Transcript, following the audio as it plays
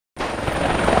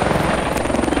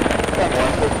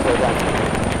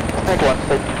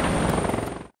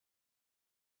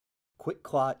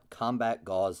QuikClot Combat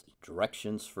Gauze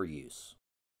Directions for Use.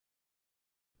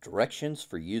 Directions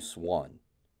for Use 1.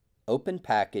 Open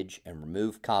package and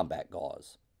remove combat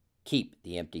gauze. Keep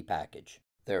the empty package.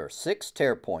 There are 6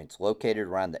 tear points located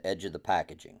around the edge of the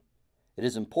packaging. It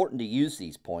is important to use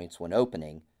these points when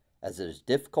opening, as it is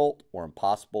difficult or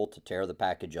impossible to tear the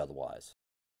package otherwise.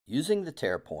 Using the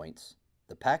tear points,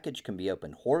 the package can be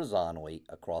opened horizontally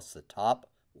across the top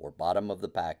or bottom of the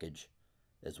package,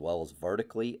 as well as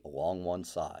vertically along one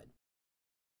side.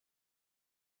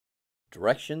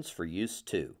 Directions for Use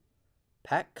 2.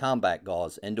 Pack combat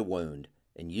gauze into wound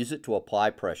and use it to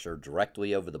apply pressure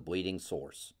directly over the bleeding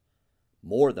source.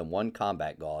 More than one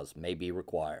combat gauze may be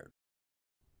required.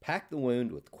 Pack the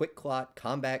wound with QuikClot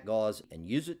Combat Gauze and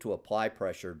use it to apply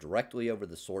pressure directly over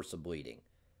the source of bleeding.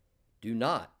 Do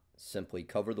not simply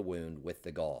cover the wound with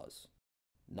the gauze.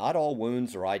 Not all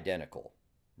wounds are identical.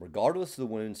 Regardless of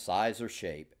the wound's size or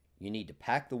shape, you need to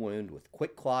pack the wound with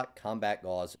QuikClot Combat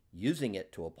Gauze, using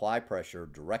it to apply pressure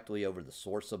directly over the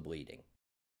source of bleeding.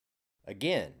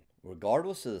 Again,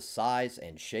 regardless of the size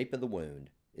and shape of the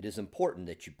wound, it is important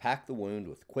that you pack the wound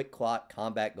with QuikClot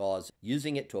Combat Gauze,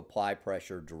 using it to apply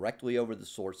pressure directly over the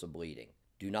source of bleeding.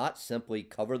 Do not simply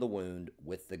cover the wound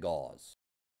with the gauze.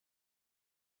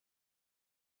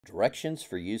 Directions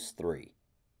for Use 3.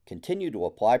 Continue to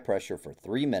apply pressure for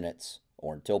 3 minutes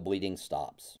or until bleeding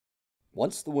stops.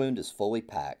 Once the wound is fully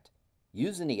packed,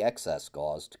 use any excess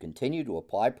gauze to continue to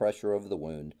apply pressure over the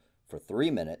wound for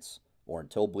 3 minutes or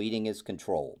until bleeding is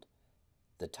controlled.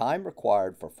 The time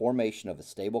required for formation of a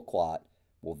stable clot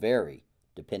will vary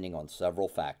depending on several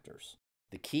factors.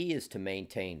 The key is to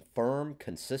maintain firm,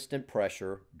 consistent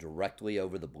pressure directly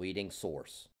over the bleeding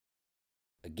source.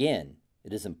 Again,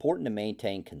 it is important to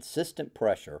maintain consistent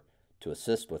pressure to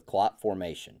assist with clot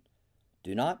formation.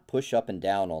 Do not push up and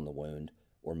down on the wound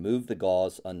or move the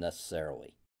gauze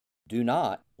unnecessarily. Do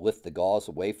not lift the gauze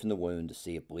away from the wound to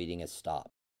see if bleeding has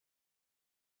stopped.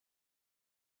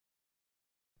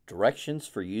 Directions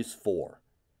for Use 4.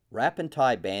 Wrap and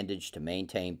tie bandage to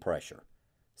maintain pressure.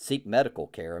 Seek medical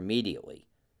care immediately.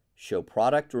 Show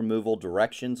product removal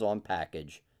directions on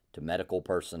package to medical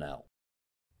personnel.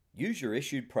 Use your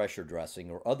issued pressure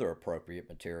dressing or other appropriate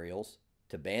materials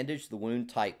to bandage the wound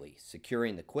tightly,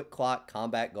 securing the QuikClot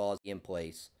Combat Gauze in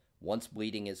place once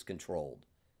bleeding is controlled.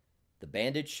 The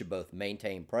bandage should both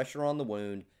maintain pressure on the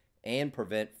wound and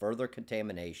prevent further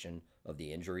contamination of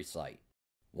the injury site.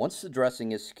 Once the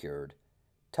dressing is secured,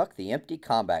 tuck the empty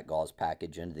combat gauze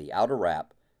package into the outer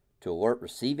wrap to alert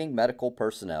receiving medical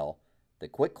personnel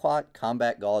that QuikClot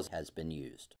Combat Gauze has been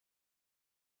used.